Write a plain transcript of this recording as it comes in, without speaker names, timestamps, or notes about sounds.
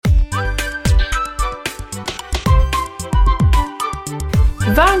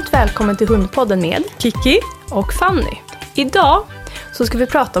Varmt välkommen till Hundpodden med Kiki och Fanny. Idag så ska vi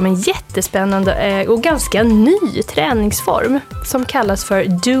prata om en jättespännande och ganska ny träningsform som kallas för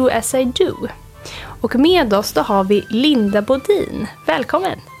Do As I Do. Och med oss då har vi Linda Bodin.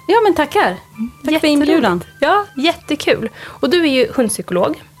 Välkommen! Ja, men tackar. Tack för inbjudan. Ja, jättekul. Och du är ju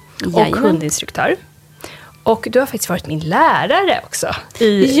hundpsykolog och hundinstruktör. Och du har faktiskt varit min lärare också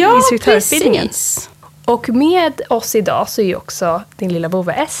i instruktörsutbildningen. Precis. Och med oss idag så är ju också din lilla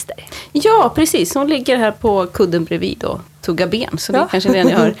vovve Ester. Ja, precis. Hon ligger här på kudden bredvid och tuggar ben. Så det är kanske det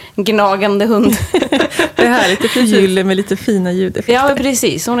ni har en gnagande hund. Det här är lite förgylle med lite fina ljudeffekter. Ja,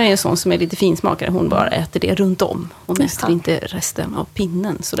 precis. Hon är en sån som är lite finsmakare. Hon bara äter det runt om. Hon äter inte resten av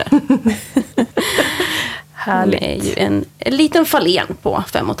pinnen sådär. Härligt. Hon är ju en liten falen på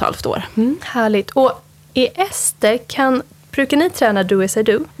 5,5 år. Härligt. Och i Ester brukar ni träna Do As I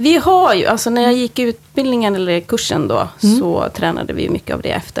Do? Vi har ju, alltså när jag gick utbildningen eller kursen då, så tränade vi mycket av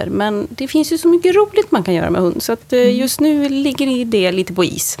det efter. Men det finns ju så mycket roligt man kan göra med hund. Så att just nu ligger det lite på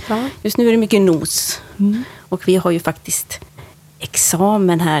is. Ja. Just nu är det mycket nos. Och vi har ju faktiskt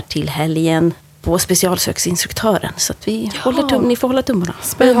examen här till helgen på specialsöksinstruktören. Så att vi ni får hålla tummarna.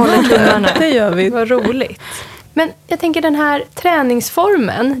 Vi håller tummarna. Det gör vi. Vad roligt. Men jag tänker den här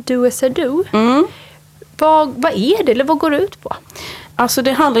träningsformen, Do As I Do. Vad är det eller vad går det ut på? Alltså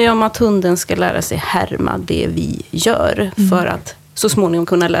det handlar ju om att hunden ska lära sig härma det vi gör. För att så småningom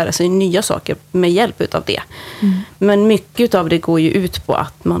kunna lära sig nya saker med hjälp utav det. Men mycket av det går ju ut på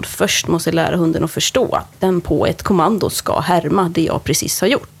att man först måste lära hunden att förstå att den på ett kommando ska härma det jag precis har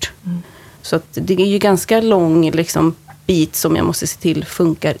gjort. Så att det är ju ganska lång bit som jag måste se till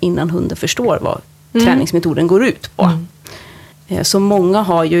funkar innan hunden förstår vad träningsmetoden går ut på. Så många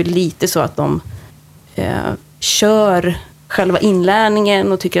har ju lite så att de kör själva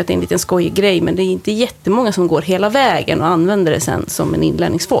inlärningen och tycker att det är en liten skojig grej, men det är inte jättemånga som går hela vägen och använder det sen som en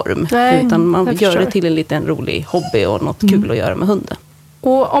inlärningsform. Nej, utan man gör det till en liten rolig hobby och något kul att göra med hunden.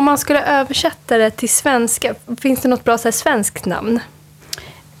 Och om man skulle översätta det till svenska, finns det något bra så här svenskt namn?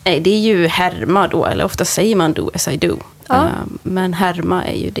 Nej, det är ju härma då, eller ofta säger man Do As I Do. Ja. Men härma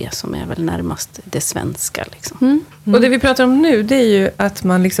är ju det som är väl närmast det svenska. Liksom. Och det vi pratar om nu, det är ju att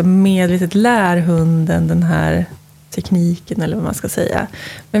man medvetet lär hunden den här tekniken eller vad man ska säga.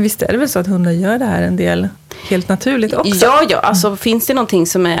 Men visst är det väl så att hundar gör det här en del helt naturligt också? Ja, alltså finns det någonting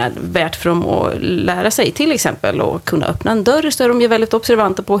som är värt för dem att lära sig, till exempel att kunna öppna en dörr, så är de ju väldigt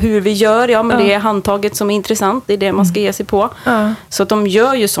observanta på hur vi gör. Ja, men det är handtaget som är intressant, det är det man ska ge sig på. Så att de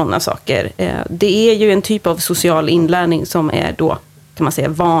gör ju sådana saker. Det är ju en typ av social inlärning som är då, kan man säga,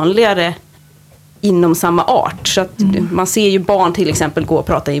 vanligare inom samma art. Så att man ser ju barn till exempel gå och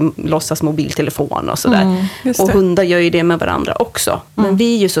prata i låtsas mobiltelefon och sådär. Och hundar gör ju det med varandra också. Men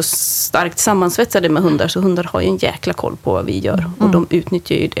vi är ju så starkt sammansvetsade med hundar, så hundar har ju en jäkla koll på vad vi gör. Och de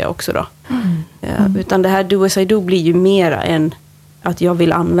utnyttjar ju det också då. Utan det här Do As I Do blir ju mera än att jag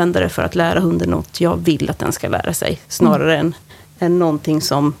vill använda det för att lära hunden något jag vill att den ska lära sig. Snarare än någonting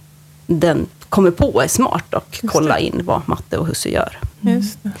som den kommer på är smart och kolla in vad matte och husse gör.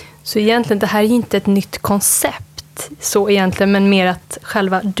 Just det. Så egentligen, det här är inte ett nytt koncept så egentligen, men mer att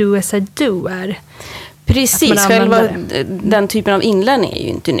själva Do As I Do är... Precis, själva den typen av inlärning är ju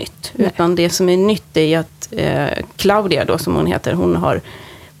inte nytt. Nej. Utan det som är nytt är att Claudia då, som hon heter, hon har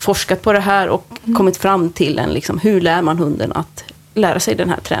forskat på det här och kommit fram till hur lär man hunden att lära sig den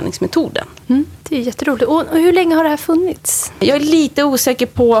här träningsmetoden. Det är jätteroligt. Och hur länge har det här funnits? Jag är lite osäker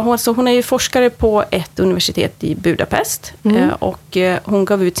på, hon är ju forskare på ett universitet i Budapest och hon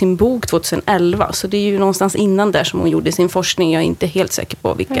gav ut sin bok 2011, så det är ju någonstans innan där som hon gjorde sin forskning. Jag är inte helt säker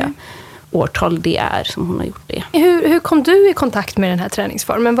på vilka årtal det är som hon har gjort det. Hur kom du i kontakt med den här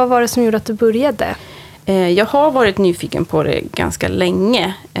träningsformen? Vad var det som gjorde att du började? Jag har varit nyfiken på det ganska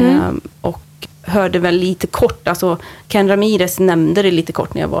länge och hörde väl lite kort, alltså Ken Ramirez nämnde det lite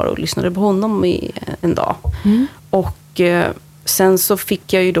kort när jag var och lyssnade på honom en dag. Och sen så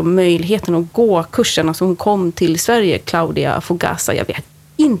fick jag ju då möjligheten att gå kursen, alltså hon kom till Sverige, Claudia Fogasa, jag vet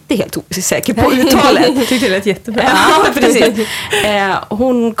inte helt säker på uttalet. Jag tyckte det lät jättebra. Ja, precis.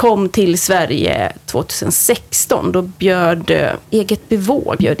 Hon kom till Sverige 2016, då Eget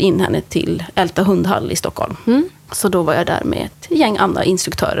Bevåg bjöd in henne till Älta hundhall i Stockholm. Så då var jag där med ett gäng andra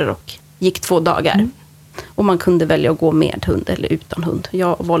instruktörer och gick 2 dagar. Och man kunde välja att gå med hund eller utan hund.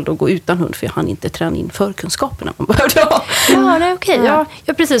 Jag valde att gå utan hund för jag hann inte träna in förkunskaperna man behövde ha. Ja, nej, okej.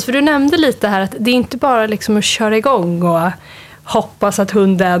 Ja, precis. För du nämnde lite här att det är inte bara att köra igång och hoppas att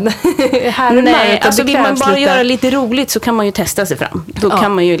hunden härmar. Nej, alltså vill man bara göra lite roligt så kan man ju testa sig fram. Då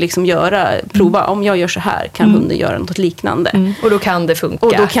kan man ju prova, om jag gör så här kan hunden göra något liknande. Och då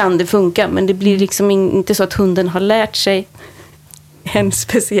kan det funka. Men det blir inte så att hunden har lärt sig en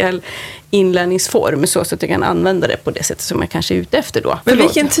speciell inlärningsform så att jag kan använda det på det sättet som jag kanske är ute efter då. Men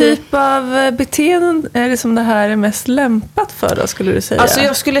vilken typ av beteenden är det som det här är mest lämpat för då, skulle du säga? Alltså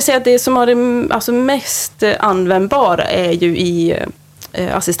jag skulle säga att det som har det mest användbara är ju i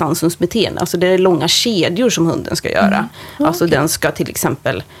assistanshundsbeteende. Alltså det är långa kedjor som hunden ska göra. Alltså den ska till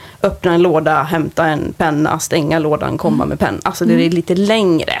exempel öppna en låda, hämta en penna, stänga lådan, komma med penna. Alltså det är lite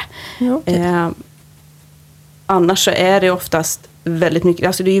längre. Annars så är det oftast väldigt mycket,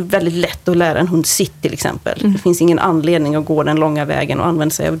 alltså det är ju väldigt lätt att lära en hund sitt till exempel. Det finns ingen anledning att gå den långa vägen och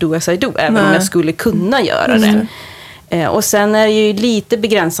använda sig av do as I do, även om jag skulle kunna göra det. Och sen är det ju lite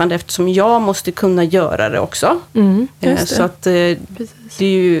begränsande eftersom jag måste kunna göra det också. Så att det är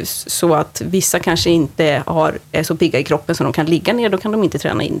ju så att vissa kanske inte är så pigga i kroppen så de kan ligga ner, då kan de inte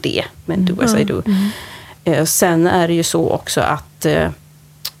träna in det med do as I do. Sen är det ju så också att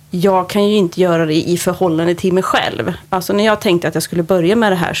jag kan ju inte göra det i förhållande till mig själv. Alltså när jag tänkte att jag skulle börja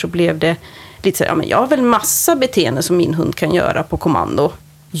med det här så blev det lite så här, ja men jag har väl massa beteenden som min hund kan göra på kommando.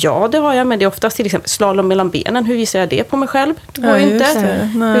 Ja, det har jag, men det är oftast till exempel slalom mellan benen. Hur visar jag det på mig själv? Det går ju inte.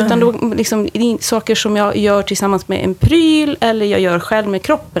 Utan då liksom, saker som jag gör tillsammans med en pryl eller jag gör själv med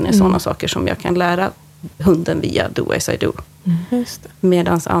kroppen är sådana saker som jag kan lära hunden via do as I do.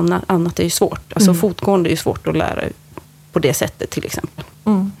 Medan annat är ju svårt. Alltså fotgående är ju svårt att lära på det sättet till exempel.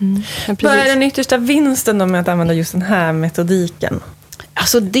 Vad är den yttersta vinsten då med att använda just den här metodiken?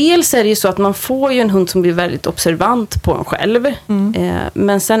 Alltså dels är det ju så att man får ju en hund som blir väldigt observant på en själv.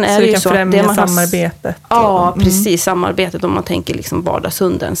 Men sen är det ju så att det man har samarbetet. Ja, precis, samarbetet om man tänker liksom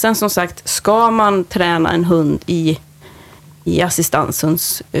vardagshunden. Sen som sagt, ska man träna en hund i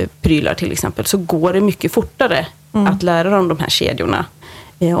assistanshunds prylar till exempel, så går det mycket fortare att lära dem de här kedjorna.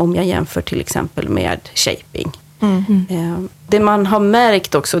 Om jag jämför till exempel med shaping. Det man har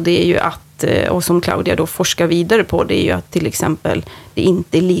märkt också, det är ju att, och som Claudia då forskar vidare på, det är ju att till exempel det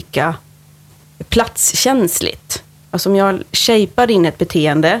inte är lika platskänsligt. Alltså om jag shapar in ett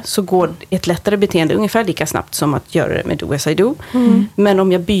beteende så går ett lättare beteende ungefär lika snabbt som att göra det med do as I do. Men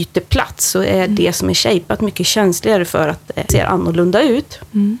om jag byter plats så är det som är shapat mycket känsligare för att det ser annorlunda ut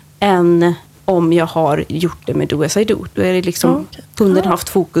än om jag har gjort det med do as I do. Då är det liksom hunden har haft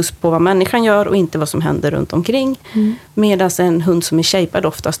fokus på vad människan gör och inte vad som händer runt omkring. Medan en hund som är shapad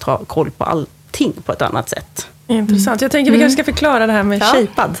oftast har koll på allting på ett annat sätt. Intressant. Jag tänker vi kanske ska förklara det här med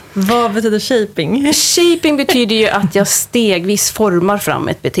shapad. Vad betyder shaping? Shaping betyder ju att jag stegvis formar fram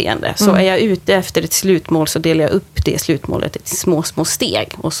ett beteende. Så är jag ute efter ett slutmål så delar jag upp det slutmålet i små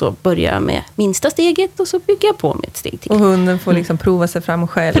steg. Och så börjar jag med minsta steget och så bygger jag på med ett steg till. Och hunden får liksom prova sig fram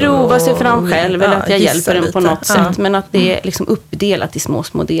själv. Eller att jag hjälper den på något sätt. Men att det är liksom uppdelat i små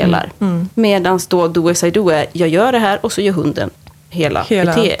delar. Medan då do as I do är, jag gör det här och så gör hunden hela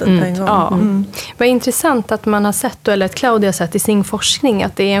beteendet. Vad intressant att man har sett, eller att Claudia har sett i sin forskning,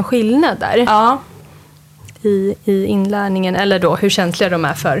 att det är en skillnad där i inlärningen, eller då hur känsliga de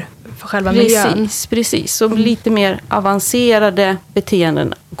är för själva miljön. Precis. Så lite mer avancerade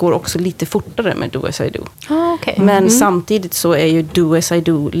beteenden går också lite fortare med do as I do. Men samtidigt så är ju do as I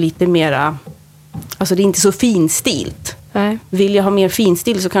do lite mera, alltså det är inte så finstilt. Vill jag ha mer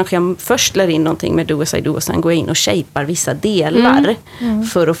finstil så kanske jag först lär in någonting med do as I do och sen går jag in och shapar vissa delar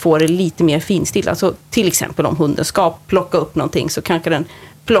för att få det lite mer finstil. Alltså till exempel om hunden ska plocka upp någonting så kanske den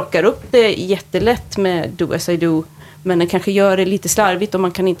plockar upp det jättelätt med do as I do, men den kanske gör det lite slarvigt och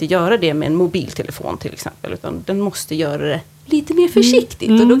man kan inte göra det med en mobiltelefon till exempel, utan den måste göra det lite mer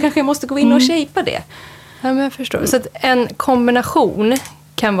försiktigt och då kanske jag måste gå in och shapea det. Ja, men jag förstår. Så att en kombination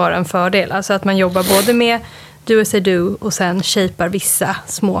kan vara en fördel, alltså att man jobbar både med do as I do och sen shapar vissa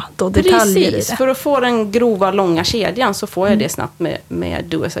små detaljer i det. För att få den grova, långa kedjan så får jag det snabbt med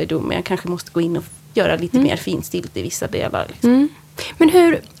do as I do, men jag kanske måste gå in och göra lite mer finstilt i vissa delar. Liksom.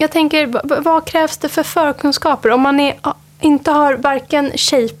 Men jag tänker, vad krävs det för förkunskaper om man inte har varken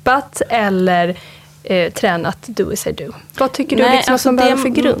shapat eller tränat do as I do? Vad tycker du liksom att man behöver för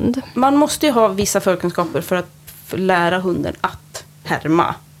grund? Man måste ju ha vissa förkunskaper för att lära hunden att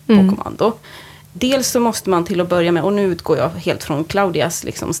härma på kommando. Dels så måste man till att börja med, och nu utgår jag helt från Claudias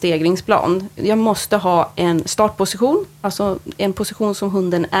liksom stegringsplan. Jag måste ha en startposition, alltså en position som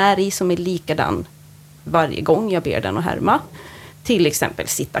hunden är i som är likadan varje gång jag ber den att härma. Till exempel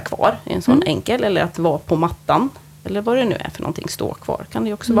sitta kvar, en sån enkel, eller att vara på mattan. Eller vad det nu är för någonting, stå kvar kan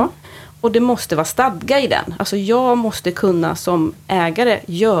det också vara. Och det måste vara stadga i den. Alltså jag måste kunna som ägare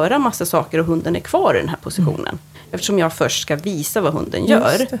göra massa saker och hunden är kvar i den här positionen. Eftersom jag först ska visa vad hunden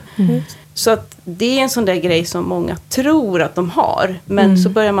gör. Så att det är en sån där grej som många tror att de har. Men så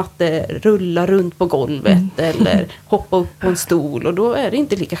börjar matte rulla runt på golvet eller hoppa upp på en stol. Och då är det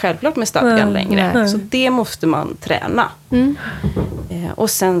inte lika självklart med stadgan längre. Så det måste man träna. Och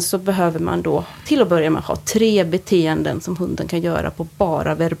sen så behöver man då till att börja med ha 3 beteenden som hunden kan göra på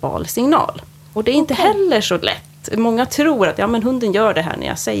bara verbal signal. Och det är inte heller så lätt. Många tror att men hunden gör det här när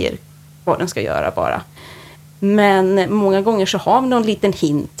jag säger vad den ska göra bara. Men många gånger så har vi någon liten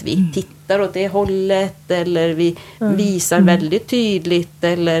hint. Vi tittar åt det hållet eller vi visar väldigt tydligt.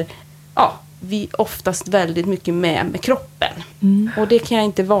 Eller vi oftast väldigt mycket med kroppen. Och det kan jag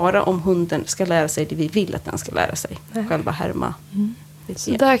inte vara om hunden ska lära sig det vi vill att den ska lära sig. Själva härma.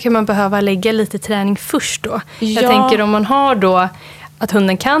 Så där kan man behöva lägga lite träning först då. Jag tänker om man har då att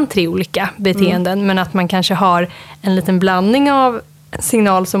hunden kan 3 olika beteenden. Men att man kanske har en liten blandning av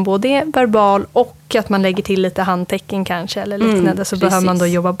signal som både är verbal och att man lägger till lite handtecken kanske eller liknande. Så behöver man då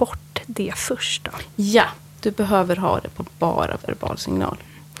jobba bort det först då. Ja, du behöver ha det på bara verbal signal.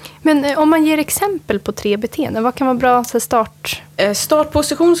 Men om man ger exempel på 3 beteenden, vad kan vara bra för start?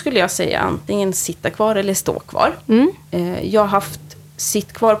 Startposition skulle jag säga antingen sitta kvar eller stå kvar. Jag har haft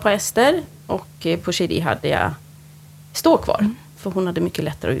sitt kvar på Ester och på Chidi hade jag stå kvar. För hon hade mycket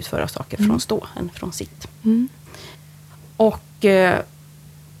lättare att utföra saker från stå än från sitt. Och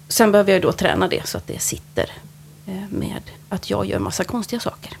sen behöver jag då träna det så att det sitter med att jag gör massa konstiga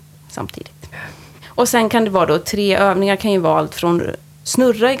saker samtidigt. Och sen kan det vara då 3 övningar kan ju vara allt från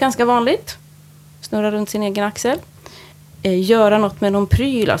snurra är ganska vanligt. Snurra runt sin egen axel. Göra något med någon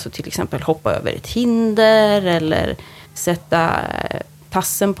pryl, alltså till exempel hoppa över ett hinder eller sätta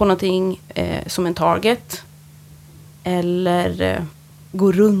tassen på någonting som en target. Eller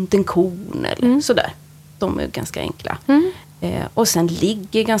gå runt en kon eller sådär. De är ganska enkla. Och sen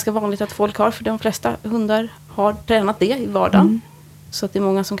ligger ganska vanligt att folk har, för de flesta hundar har tränat det i vardagen. Så att det är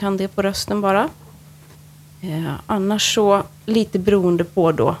många som kan det på rösten bara. Annars så lite beroende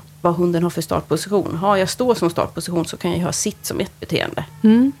på då vad hunden har för startposition. Har jag stå som startposition så kan jag ha sitt som ett beteende.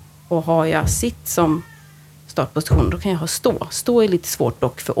 Och har jag sitt som startposition då kan jag ha stå. Stå är lite svårt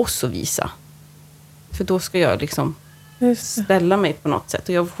dock för oss att visa. För då ska jag liksom ställa mig på något sätt.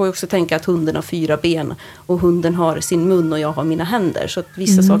 Och jag får också tänka att hunden har 4 ben. Och hunden har sin mun och jag har mina händer. Så att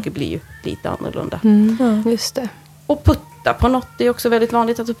vissa saker blir ju lite annorlunda. Just det. Och putta på något. Det är också väldigt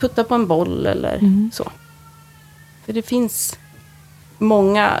vanligt att putta på en boll eller så. För det finns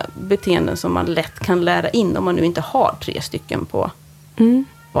många beteenden som man lätt kan lära in. Om man nu inte har 3 stycken på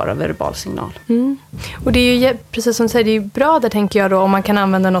bara verbal signal. Och det är ju, precis som du säger, det är ju bra där tänker jag då. Om man kan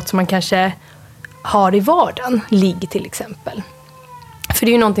använda något som man kanske har i vardagen, ligg till exempel. För det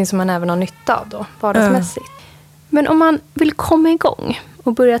är ju någonting som man även har nytta av då, vardagsmässigt. Men om man vill komma igång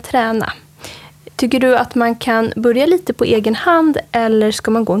och börja träna, tycker du att man kan börja lite på egen hand eller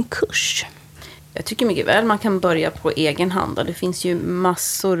ska man gå en kurs? Jag tycker mycket väl man kan börja på egen hand. Och det finns ju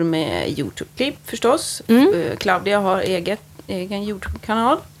massor med YouTube-klipp förstås. Claudia har egen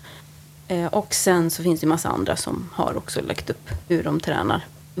YouTube-kanal. Och sen så finns det massa andra som har också lagt upp hur de tränar.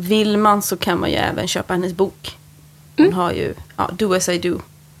 Vill man så kan man ju även köpa hennes bok. Hon har ju, Do As I Do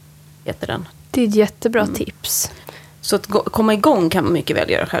heter den. Det är ett jättebra tips. Så att komma igång kan man mycket väl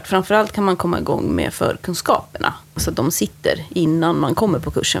göra själv. Framförallt kan man komma igång med förkunskaperna. Så att de sitter innan man kommer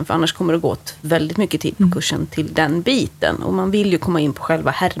på kursen. För annars kommer det gå åt väldigt mycket tid på kursen till den biten. Och man vill ju komma in på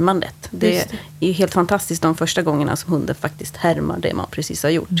själva härmandet. Det är ju helt fantastiskt de första gångerna som hunden faktiskt härmar det man precis har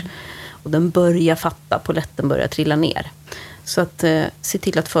gjort. Och den börjar fatta, polletten börjar trilla ner. Så att se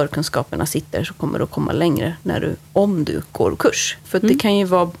till att förkunskaperna sitter så kommer du att komma längre om du går kurs. För det kan ju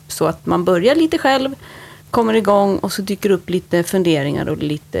vara så att man börjar lite själv, kommer igång och så dyker upp lite funderingar och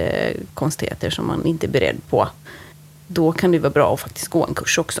lite konstigheter som man inte är beredd på. Då kan det vara bra att faktiskt gå en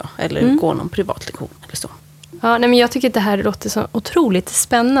kurs också. Eller gå någon privatlektion eller så. Ja, nej, men jag tycker att det här låter så otroligt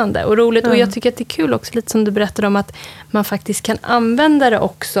spännande och roligt. Och jag tycker att det är kul också, lite som du berättade om, att man faktiskt kan använda det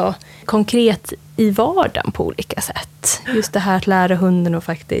också konkret i vardagen på olika sätt. Just det här att lära hunden att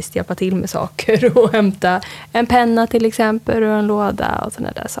faktiskt hjälpa till med saker och hämta en penna till exempel och en låda och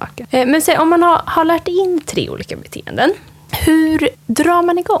sådana där saker. Men se, om man har lärt in 3 olika beteenden, hur drar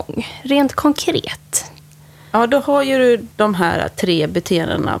man igång rent konkret? Ja, då har ju du de här 3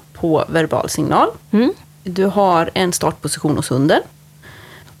 beteendena på verbal signal. Du har en startposition hos hunden.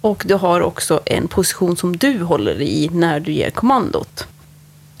 Och du har också en position som du håller i när du ger kommandot.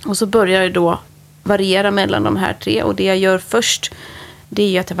 Och så börjar jag då variera mellan de här 3. Och det jag gör först,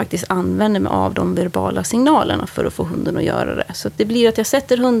 det är att jag faktiskt använder mig av de verbala signalerna för att få hunden att göra det. Så det blir att jag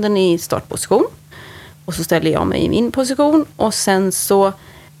sätter hunden i startposition. Och så ställer jag mig i min position. Och sen så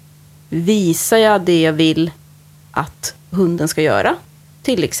visar jag det jag vill att hunden ska göra.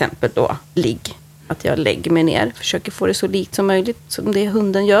 Till exempel då ligg. Att jag lägger mig ner, försöker få det så likt som möjligt som det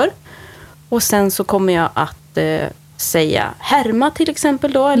hunden gör. Och sen så kommer jag att säga härma till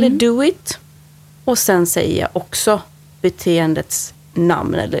exempel då, eller do it. Och sen säger jag också beteendets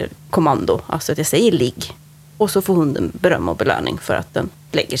namn eller kommando. Alltså att jag säger ligg. Och så får hunden beröm och belöning för att den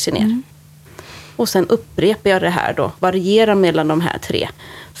lägger sig ner. Och sen upprepar jag det här då. Varierar mellan de här 3.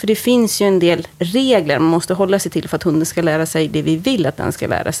 För det finns ju en del regler man måste hålla sig till för att hunden ska lära sig det vi vill att den ska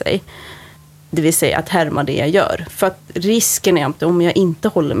lära sig. Det vill säga att härma det jag gör. För att risken är att om jag inte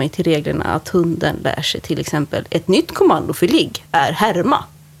håller mig till reglerna att hunden lär sig till exempel ett nytt kommando för ligg är härma.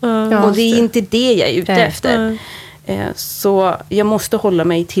 Och det är inte det jag är ute efter. Så jag måste hålla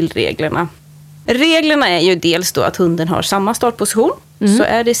mig till reglerna. Reglerna är ju dels då att hunden har samma startposition. Så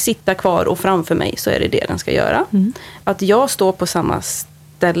är det sitta kvar och framför mig så är det den ska göra. Att jag står på samma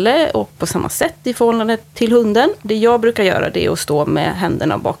ställe och på samma sätt i förhållande till hunden. Det jag brukar göra det är att stå med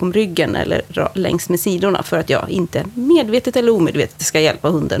händerna bakom ryggen eller längs med sidorna för att jag inte medvetet eller omedvetet ska hjälpa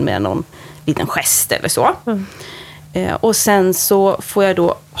hunden med någon liten gest eller så. Och sen så får jag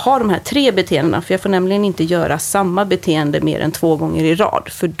då ha de här 3 beteendena, för jag får nämligen inte göra samma beteende mer än 2 gånger i rad,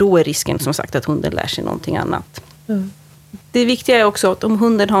 för då är risken som sagt att hunden lär sig någonting annat. Det viktiga är också att om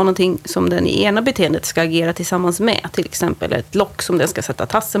hunden har någonting som den i ena beteendet ska agera tillsammans med, till exempel ett lock som den ska sätta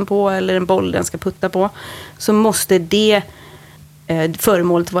tassen på eller en boll den ska putta på, så måste det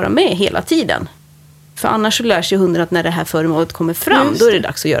föremålet vara med hela tiden. För annars så lär sig hunden att när det här föremålet kommer fram, då är det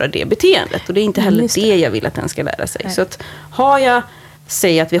dags att göra det beteendet. Och det är inte heller det jag vill att den ska lära sig. Nej. Så att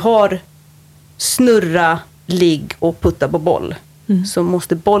säg att vi har snurra, ligg och putta på boll. Så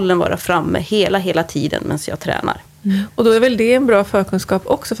måste bollen vara framme hela tiden medan jag tränar. Och då är väl det en bra förkunskap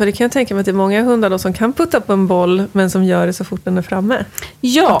också, för det kan jag tänka mig att det är många hundar då som kan putta på en boll men som gör det så fort den är framme.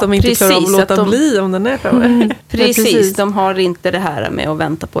 Ja, att de inte klarar av att låta bli om den är framme. Precis, de har inte det här med att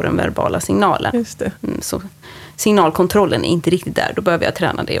vänta på den verbala signalen. Just det. Så signalkontrollen är inte riktigt där, då behöver jag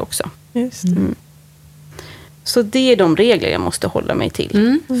träna det också. Just det. Så det är de regler jag måste hålla mig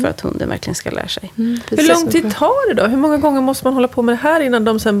till för att hunden verkligen ska lära sig. Hur lång tid tar det då? Hur många gånger måste man hålla på med det här innan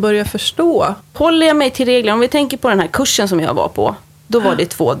de sen börjar förstå? Håller jag mig till regler, om vi tänker på den här kursen som jag var på, då var det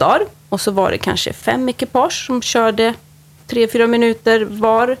 2 dagar och så var det kanske 5 ekipage som körde 3-4 minuter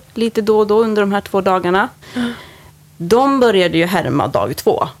var lite då och då under de här 2 dagarna. De började ju härma dag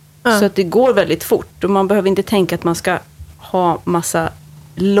 2. Så att det går väldigt fort och man behöver inte tänka att man ska ha massa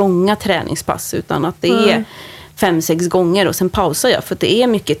långa träningspass, utan att det är 5-6 gånger och sen pausar jag, för det är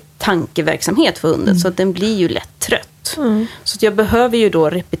mycket tankeverksamhet för hunden så att den blir ju lätt trött. Så att jag behöver ju då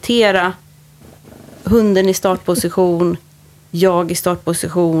repetera hunden i startposition, jag i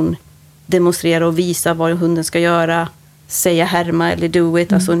startposition, demonstrera och visa vad hunden ska göra, säga härma eller do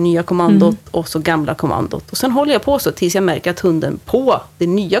it, alltså nya kommandot och så gamla kommandot. Och sen håller jag på så tills jag märker att hunden på det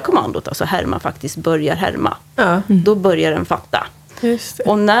nya kommandot, alltså härma, faktiskt börjar härma. Då börjar den fatta. Just det.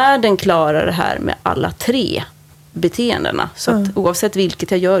 Och när den klarar det här med alla 3 beteendena, så att oavsett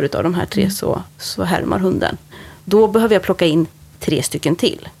vilket jag gör utav de här 3 så härmar hunden. Då behöver jag plocka in 3 stycken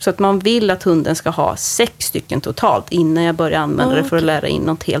till. Så att man vill att hunden ska ha 6 stycken totalt innan jag börjar använda det för att lära in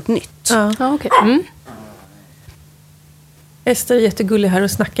något helt nytt. Ester är jättegullig här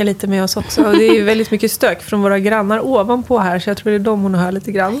och snackar lite med oss också. Och det är ju väldigt mycket stök från våra grannar ovanpå här, så jag tror det är de hon hör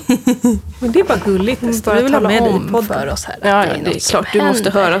lite grann. Men det är bara gulligt. Ester. Vi vill ha med dig för oss här. Ja, det är klart. Du måste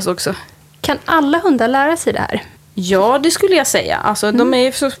höras också. Kan alla hundar lära sig det här? Ja, det skulle jag säga. Alltså, de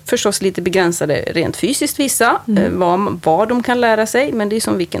är förstås lite begränsade rent fysiskt vissa. Vad de kan lära sig, men det är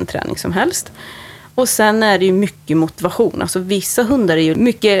som vilken träning som helst. Och sen är det ju mycket motivation. Alltså vissa hundar är ju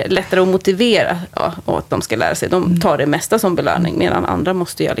mycket lättare att motivera att de ska lära sig. De tar det mesta som belöning, medan andra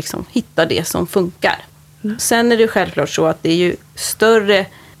måste jag liksom hitta det som funkar. Sen är det självklart så att det är ju större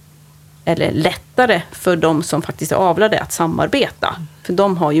eller lättare för de som faktiskt är avlade att samarbeta. För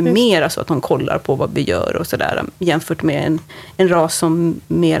de har ju mera så att de kollar på vad vi gör och sådär, jämfört med en ras som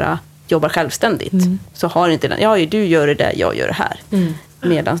mera jobbar självständigt. Så har inte den, du gör det där, jag gör det här.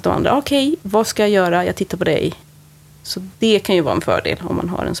 Medan de andra, okej, vad ska jag göra? Jag tittar på dig. Så det kan ju vara en fördel om man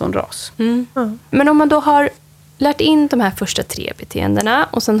har en sån ras. Men om man då har lärt in de här första 3 beteendena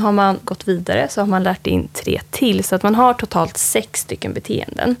och sen har man gått vidare, så har man lärt in 3 till, så att man har totalt 6 stycken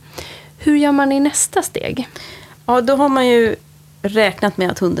beteenden. Hur gör man i nästa steg? Ja, då har man ju räknat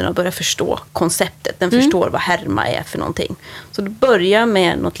med att hunden har börjat förstå konceptet. Den förstår vad härma är för någonting. Så då börjar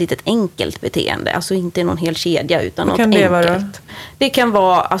med något litet enkelt beteende. Alltså inte någon hel kedja, utan något enkelt. Det kan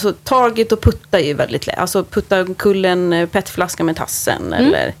vara, alltså target och putta är ju väldigt lätt. Alltså putta kullen petflaska med tassen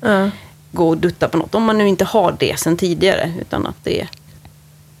eller gå och dutta på något. Om man nu inte har det sen tidigare, utan att det är...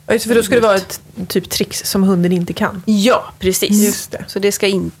 Ja, för då ska det vara ett typ tricks som hunden inte kan. Ja, precis. Just det. Så det ska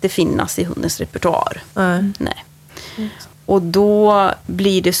inte finnas i hundens repertoar. Nej. Mm. Och då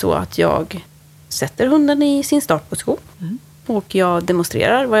blir det så att jag sätter hunden i sin startposition. Och jag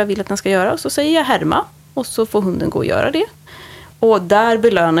demonstrerar vad jag vill att den ska göra. Och så säger jag härma. Och så får hunden gå och göra det. Och där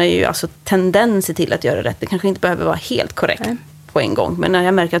belönar jag ju alltså tendenser till att göra rätt. Det kanske inte behöver vara helt korrekt på en gång. Men när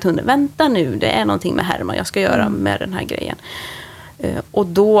jag märker att hunden, vänta nu, det är någonting med härma jag ska göra med den här grejen. Och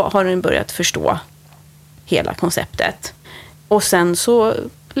då har den börjat förstå hela konceptet. Och sen så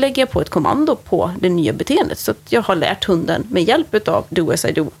lägger jag på ett kommando på det nya beteendet. Så att jag har lärt hunden med hjälp av Do as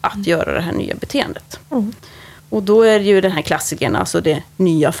I do att göra det här nya beteendet. Och då är det ju den här klassiken, alltså det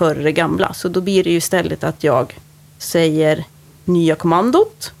nya före det gamla. Så då blir det ju istället att jag säger nya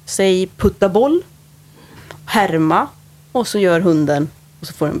kommandot, säg putta boll, härma, och så gör hunden och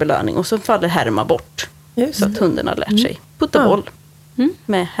så får en belöning. Och så faller härma bort. Så att hunden har lärt sig putta boll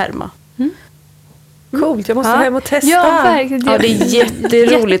med härma. Coolt, jag måste hem och testa. Ja, verkligen. Ja, det är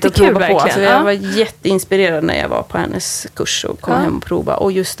jätteroligt att prova på. Alltså, jag Ja. var jätteinspirerad när jag var på hennes kurs och kom hem och prova.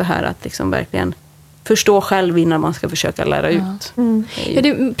 Och just det här att liksom verkligen förstå själv innan man ska försöka lära ut.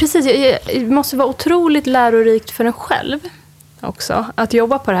 Ja, precis, det måste vara otroligt lärorikt för en själv också att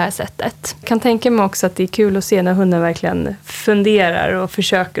jobba på det här sättet. Jag kan tänka mig också att det är kul att se när hunden verkligen funderar och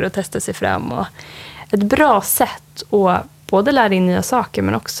försöker att testa sig fram. Och ett bra sätt att både lära in nya saker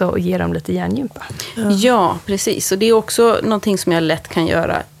men också att ge dem lite hjärngympa. Ja, precis. Och det är också någonting som jag lätt kan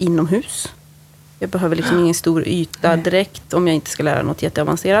göra inomhus. Jag behöver liksom ingen stor yta direkt om jag inte ska lära något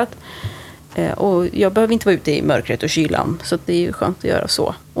jätteavancerat. Och jag behöver inte vara ute i mörkret och kylan. Så det är ju skönt att göra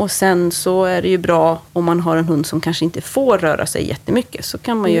så. Och sen så är det ju bra om man har en hund som kanske inte får röra sig jättemycket. Så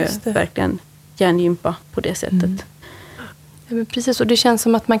kan man ju verkligen hjärngympa på det sättet. Ja, men precis, och det känns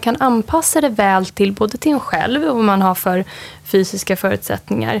som att man kan anpassa det väl till både till en själv och vad man har för fysiska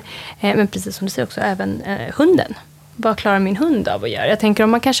förutsättningar. Men precis som du säger också även hunden. Vad klarar min hund av att göra? Jag tänker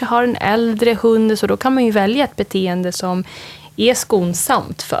om man kanske har en äldre hund så då kan man ju välja ett beteende som är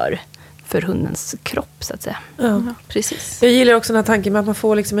skonsamt för hundens kropp så att säga. Ja. Precis. Jag gillar också den här tanken med att man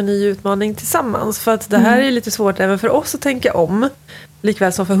får liksom en ny utmaning tillsammans. För att det här är lite svårt även för oss att tänka om.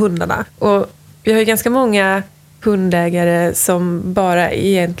 Likväl som för hundarna. Och vi har ju ganska många hundägare som bara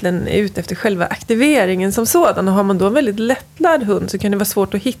egentligen är ute efter själva aktiveringen som sådan. Och har man då en väldigt lättlärd hund så kan det vara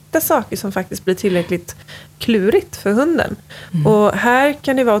svårt att hitta saker som faktiskt blir tillräckligt klurigt för hunden. Och här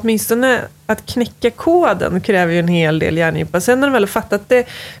kan det vara åtminstone att knäcka koden kräver ju en hel del hjärngympa. Sen när de väl har fattat det,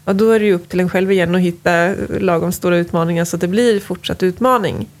 ja, då är det ju upp till en själv igen att hitta lagom stora utmaningar så att det blir fortsatt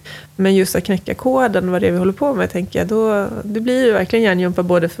utmaning. Men just att knäcka koden, vad det är vi håller på med, tänker jag, då det blir ju verkligen hjärngympa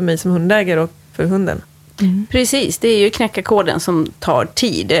både för mig som hundägare och för hunden. Precis, det är ju knäcka koden som tar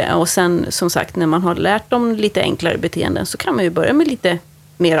tid. Och sen som sagt, när man har lärt dem lite enklare beteenden så kan man ju börja med lite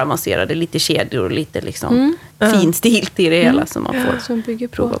mer avancerade, lite kedjor och lite liksom finstilt i det hela som man får som bygger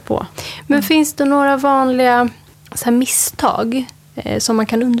prova på. Men finns det några vanliga så här, misstag som man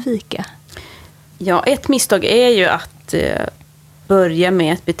kan undvika? Ja, ett misstag är ju att börja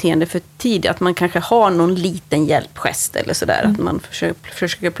med ett beteende för tidigt. Att man kanske har någon liten hjälpgest eller sådär. Att man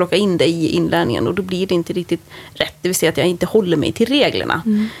försöker plocka in det i inlärningen och då blir det inte riktigt rätt. Det vill säga att jag inte håller mig till reglerna.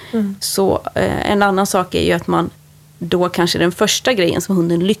 Så en annan sak är ju att man då kanske den första grejen som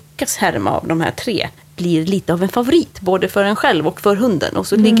hunden lyckas härma av de här 3 blir lite av en favorit. Både för en själv och för hunden. Och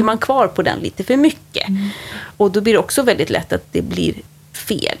så ligger man kvar på den lite för mycket. Och då blir det också väldigt lätt att det blir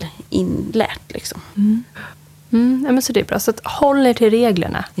fel inlärt liksom. Ja, men så det är bra. Så att håller till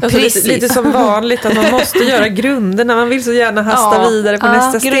reglerna. Alltså lite som vanligt att man måste göra grunderna. Man vill så gärna hasta vidare på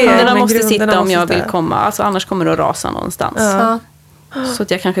nästa steg. Grunderna måste sitta om jag vill komma. Alltså, annars kommer det att rasa någonstans. Så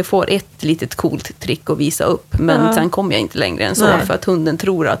att jag kanske får ett litet coolt trick att visa upp. Men sen kommer jag inte längre än så. För att hunden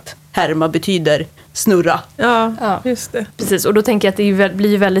tror att härma betyder snurra. Ja, just det. Precis, och då tänker jag att det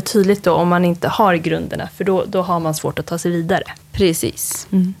blir väldigt tydligt då om man inte har grunderna. För då har man svårt att ta sig vidare. Precis.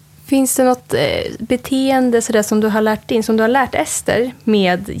 Finns det något beteende så där, som du har lärt in, som du har lärt Ester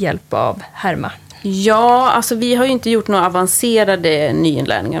med hjälp av härma? Ja, alltså vi har ju inte gjort några avancerade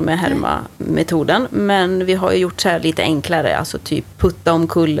nyinlärningar med härma-metoden. Men vi har ju gjort så här lite enklare, alltså typ putta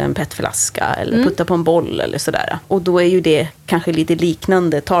omkull en petflaska eller putta på en boll eller sådär. Och då är ju det kanske lite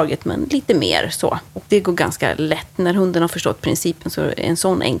liknande taget men lite mer så. Och det går ganska lätt. När hunden har förstått principen så är en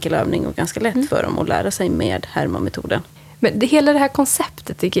sån enkel övning och ganska lätt för dem att lära sig med härma-metoden. Men hela det här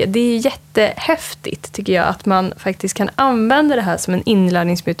konceptet tycker jag, det är jättehäftigt tycker jag att man faktiskt kan använda det här som en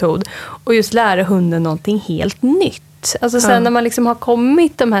inlärningsmetod och just lära hunden någonting helt nytt. Alltså sen när man liksom har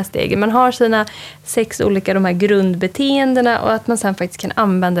kommit de här stegen, man har sina 6 olika de här grundbeteendena och att man sen faktiskt kan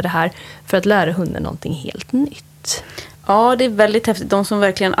använda det här för att lära hunden någonting helt nytt. Ja, det är väldigt häftigt. De som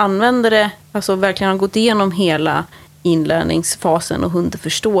verkligen använder det, alltså verkligen har gått igenom hela inlärningsfasen och hunden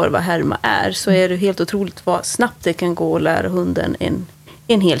förstår vad härma är, så är det helt otroligt vad snabbt det kan gå att lära hunden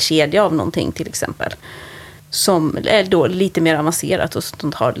en hel kedja av någonting till exempel. Som är då lite mer avancerat och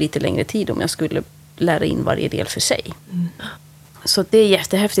som tar lite längre tid om jag skulle lära in varje del för sig. Så det är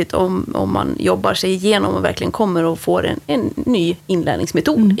jättehäftigt om man jobbar sig igenom och verkligen kommer och får en ny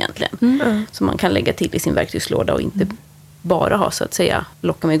inlärningsmetod egentligen. Som man kan lägga till i sin verktygslåda och inte bara ha så att säga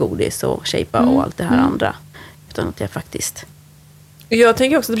locka med godis och shapea och allt det här andra. Utan att jag faktiskt... Jag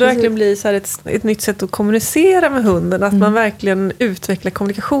tänker också att det verkligen blir så här ett nytt sätt att kommunicera med hunden. Att man verkligen utvecklar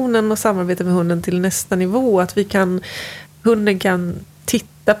kommunikationen och samarbetar med hunden till nästa nivå. Att hunden kan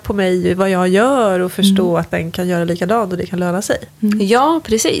titta på mig, vad jag gör och förstå att den kan göra likadant och det kan löna sig. Ja,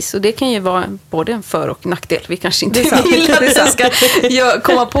 precis. Och det kan ju vara både en för- och nackdel. Vi kanske inte vill att det den ska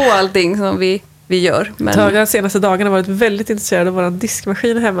komma på allting som vi gör. Men... Jag har de senaste dagarna varit väldigt intresserad av vår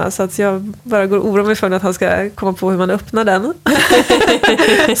diskmaskin hemma, så att jag bara går och oroar mig för att han ska komma på hur man öppnar den.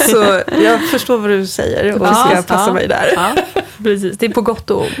 Så jag förstår vad du säger och ska passa mig där. Ja, precis. Det är på gott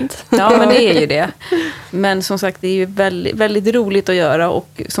och ont. Ja, men det är ju det. Men som sagt, det är ju väldigt, väldigt roligt att göra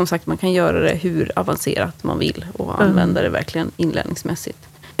och som sagt, man kan göra det hur avancerat man vill och använda det verkligen inlärningsmässigt.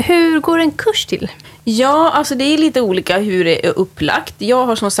 Hur går en kurs till? Ja, alltså det är lite olika hur det är upplagt. Jag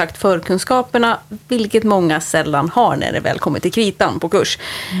har som sagt förkunskaperna, vilket många sällan har när det väl kommer till kritan på kurs.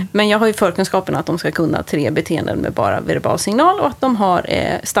 Men jag har ju förkunskaperna att de ska kunna 3 beteenden med bara verbal signal och att de har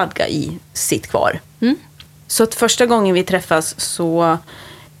stadga i sitt kvar. Så att första gången vi träffas så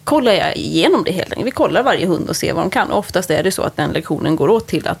kollar jag igenom det helt enkelt. Vi kollar varje hund och ser vad de kan. Och oftast är det så att den lektionen går åt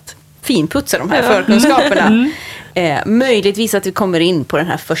till att finputsa de här förkunskaperna. Möjligtvis att vi kommer in på den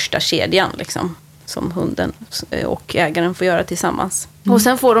här första kedjan liksom, som hunden och ägaren får göra tillsammans. Och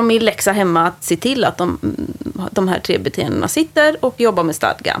sen får de i läxa hemma att se till att de här 3 beteendena sitter och jobbar med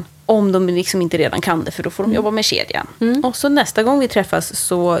stadgan. Om de liksom inte redan kan det, för då får de jobba med kedjan. Och så nästa gång vi träffas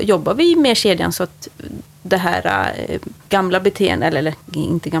så jobbar vi med kedjan så att det här gamla beteendet, eller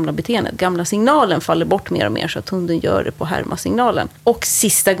inte gamla beteendet, gamla signalen faller bort mer och mer så att hunden gör det på härma-signalen. Och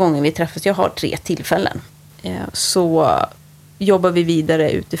sista gången vi träffas, jag har 3 tillfällen, så jobbar vi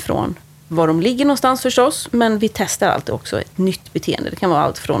vidare utifrån var de ligger någonstans förstås, men vi testar alltid också ett nytt beteende. Det kan vara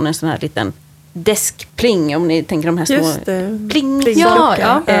allt från en sån här liten deskpling, om ni tänker de här små pling.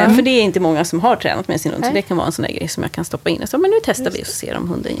 För det är inte många som har tränat med sin hund, så det kan vara en sån där grej som jag kan stoppa in och så, men nu testar vi och ser om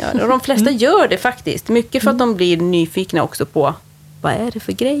hunden gör det. Och de flesta gör det faktiskt, mycket för att de blir nyfikna också på vad är det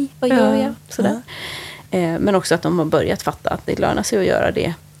för grej, vad gör jag? Sådär. Men också att de har börjat fatta att det lönar sig att göra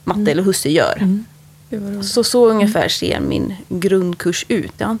det Matte eller husse gör. Så ungefär ser min grundkurs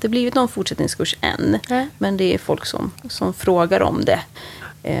ut. Det har inte blivit någon fortsättningskurs än. Men det är folk som frågar om det.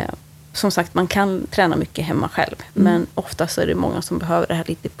 Som sagt, man kan träna mycket hemma själv. Men oftast är det många som behöver det här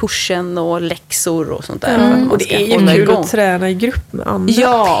lite pushen och läxor och sånt där. För att man och det är ju kul att träna i grupp med andra.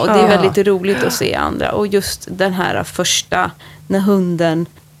 Ja, och det är väldigt roligt att se andra. Och just den här första, när hunden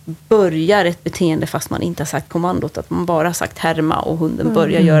börjar ett beteende fast man inte har sagt kommandot, att man bara har sagt härma och hunden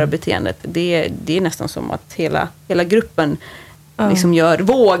börjar göra beteendet. Det är nästan som att hela gruppen liksom gör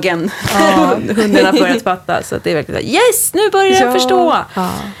vågen. Hunden har börjat fatta. Så att det är verkligen så här, yes, nu börjar jag förstå.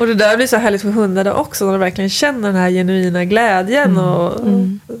 Och det där blir så härligt för hundarna också, när de verkligen känner den här genuina glädjen och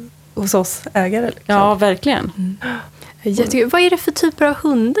hos oss ägare. Liksom. Ja, verkligen. Vad är det för typer av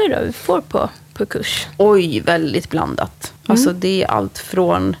hundar då vi får på kurs? Oj, väldigt blandat. Alltså det är allt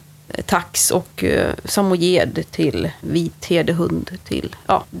från tax och samojed till vit herdehund till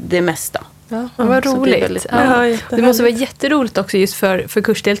det mesta. Ja, vad roligt. Det måste vara jätteroligt också just för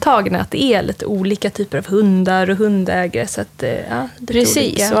kursdeltagarna att det är lite olika typer av hundar och hundägare. Så att,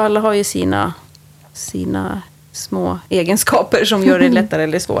 precis, och alla har ju sina små egenskaper som gör det lättare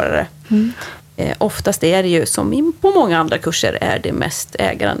eller svårare. Oftast är det ju, som på många andra kurser, är det mest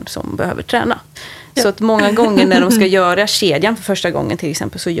ägaren som behöver träna. Så att många gånger när de ska göra kedjan för första gången till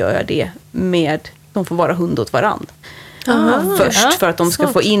exempel, så gör jag det med, de får vara hund åt varandra. Först för att de ska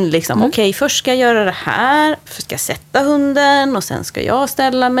få in liksom, okej, först ska jag göra det här, först ska jag sätta hunden och sen ska jag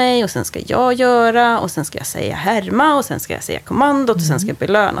ställa mig och sen ska jag göra och sen ska jag säga härma och sen ska jag säga kommandot och sen ska jag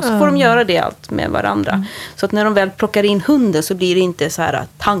belöna. Så får de göra det allt med varandra. Så att när de väl plockar in hunden så blir det inte så här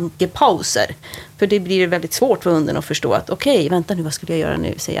tankepauser. För det blir väldigt svårt för hunden att förstå att okej, vänta nu, vad skulle jag göra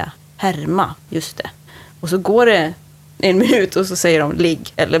nu? Säga härma, just det. Och så går det 1 minut och så säger de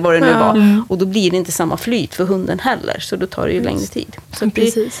ligg eller vad det nu var. Och då blir det inte samma flyt för hunden heller. Så då tar det ju längre tid. Så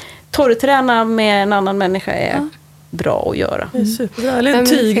torrträna med en annan människa är bra att göra. Det är superbra. Eller en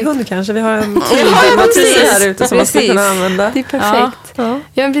tyghund kanske. Vi har en tygmatris här ute som man ska kunna använda. Det är perfekt.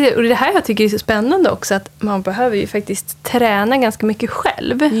 Ja, och det här jag tycker är så spännande också, att man behöver ju faktiskt träna ganska mycket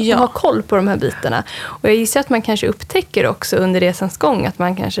själv och ha koll på de här bitarna. Och jag gissar att man kanske upptäcker också under resans gång att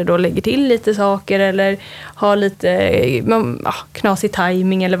man kanske då lägger till lite saker eller har lite knasig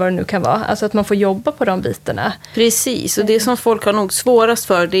timing eller vad det nu kan vara. Alltså att man får jobba på de bitarna. Precis, och det som folk har nog svårast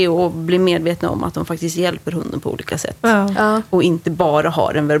för, det är att bli medvetna om att de faktiskt hjälper hunden på olika sätt. Ja. Och inte bara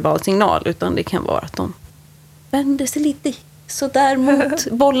har en verbal signal, utan det kan vara att de vänder sig lite så där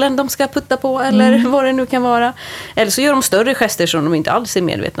mot bollen de ska putta på eller vad det nu kan vara. Eller så gör de större gester som de inte alls är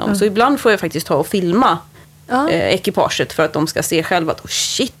medvetna om. Så ibland får jag faktiskt ta och filma ekipaget för att de ska se själva att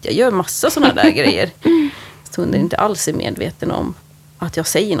shit, jag gör massa sådana där grejer. Så hunden inte alls är medveten om att jag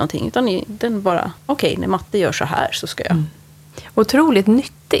säger någonting, utan den bara, okej, när Matte gör så här så ska jag. Otroligt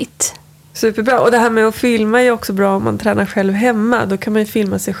nyttigt. Superbra. Och det här med att filma är också bra om man tränar själv hemma. Då kan man ju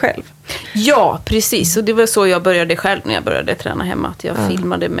filma sig själv. Ja, precis. Och det var så jag började själv när jag började träna hemma. Att jag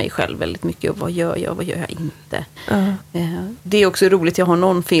filmade mig själv väldigt mycket. Och vad gör jag inte? Det är också roligt. Jag har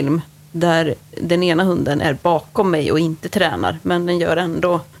någon film där den ena hunden är bakom mig och inte tränar. Men den gör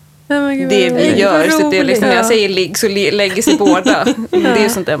ändå det vi gör. Så det är liksom, när jag säger ligg så lägger sig båda. Det är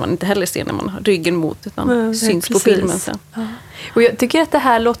sånt där man inte heller ser när man har ryggen mot. Utan syns på filmen sen. Och jag tycker att det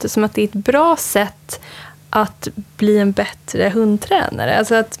här låter som att det är ett bra sätt att bli en bättre hundtränare.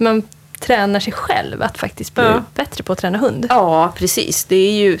 Alltså att man tränar sig själv att faktiskt bli bättre på att träna hund. Ja, precis. Det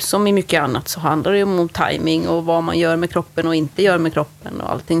är ju som i mycket annat så handlar det om timing och vad man gör med kroppen och inte gör med kroppen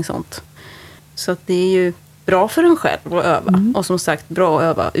och allting sånt. Så att det är ju bra för en själv att öva. Och som sagt, bra att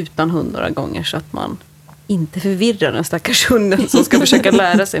öva utan hund några gånger så att man inte förvirrar den stackars hunden som ska försöka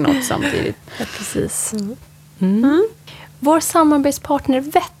lära sig något samtidigt. Ja, precis. Vår samarbetspartner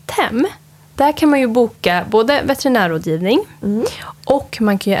Vetthem, där kan man ju boka både veterinärrådgivning och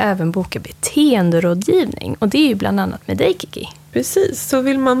man kan ju även boka beteenderådgivning. Och det är ju bland annat med dig, Kiki. Precis, så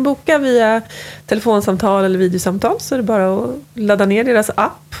vill man boka via telefonsamtal eller videosamtal så är det bara att ladda ner deras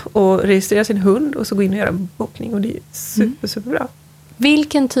app och registrera sin hund och så gå in och göra en bokning. Och det är superbra.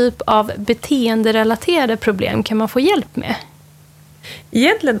 Vilken typ av beteenderelaterade problem kan man få hjälp med?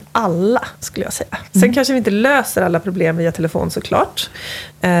 Egentligen alla, skulle jag säga. Sen kanske vi inte löser alla problem via telefon såklart.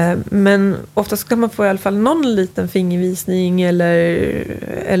 Men oftast kan man få i alla fall någon liten fingervisning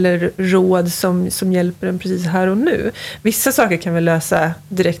eller råd som hjälper en precis här och nu. Vissa saker kan vi lösa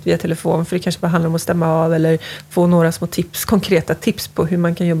direkt via telefon, för det kanske bara handlar om att stämma av eller få några små tips, konkreta tips på hur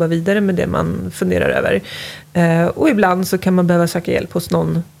man kan jobba vidare med det man funderar över. Och ibland så kan man behöva söka hjälp hos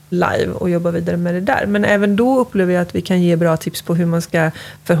någon live och jobba vidare med det där. Men även då upplever jag att vi kan ge bra tips på hur man ska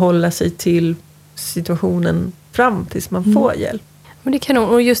förhålla sig till situationen fram tills man får hjälp. Men det kan nog,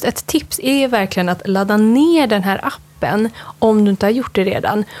 och just ett tips är verkligen att ladda ner den här appen om du inte har gjort det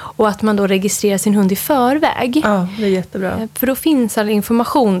redan. Och att man då registrerar sin hund i förväg. Ja, det är jättebra. För då finns all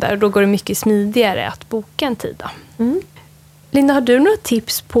information där och då går det mycket smidigare att boka en tid då. Linda, har du några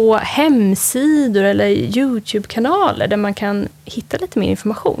tips på hemsidor eller YouTube-kanaler där man kan hitta lite mer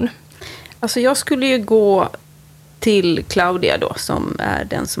information? Alltså jag skulle ju gå till Claudia då, som är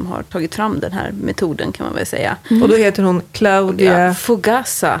den som har tagit fram den här metoden kan man väl säga. Och då heter hon Claudia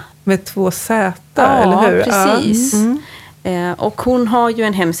Fogassa. Med 2 Z, eller hur? Ja, precis. Och hon har ju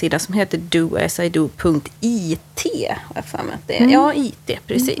en hemsida som heter doasido.it. Ja, IT,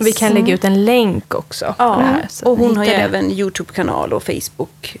 precis. Vi kan lägga ut en länk också. Ja, på det här, så och hon har ju det. även YouTube-kanal och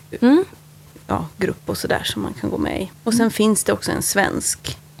Facebook grupp och sådär som man kan gå med i. Och sen finns det också en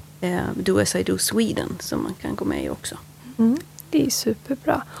svensk Do Sweden som man kan gå med i också. Det är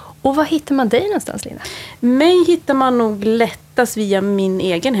superbra. Och var hittar man dig någonstans, Linda? Mig hittar man nog lättast via min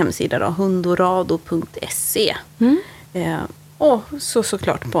egen hemsida då, hundorado.se. Och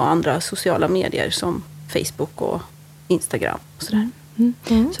såklart på andra sociala medier som Facebook och Instagram och sådär.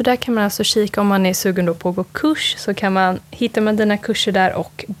 Så där kan man alltså kika om man är sugen då på att gå kurs, så hittar man dina kurser där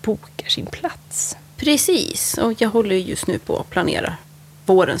och bokar sin plats. Precis, och jag håller just nu på att planera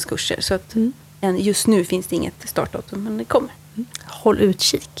vårens kurser så att just nu finns det inget startdatum, men det kommer. Håll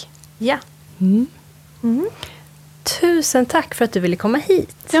utkik. Ja. Tusen tack för att du ville komma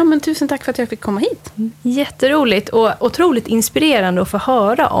hit. Ja, men tusen tack för att jag fick komma hit. Jätteroligt och otroligt inspirerande att få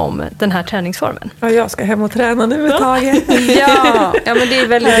höra om den här träningsformen. Ja, jag ska hem och träna nu ett tag. Ja, men det är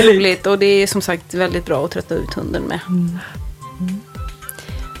väldigt roligt och det är som sagt väldigt bra att trötta ut hunden med.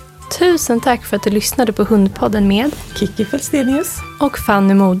 Tusen tack för att du lyssnade på Hundpodden med Kiki Fälstenius och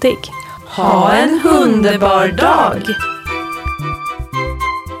Fanny Modig. Ha en underbar dag!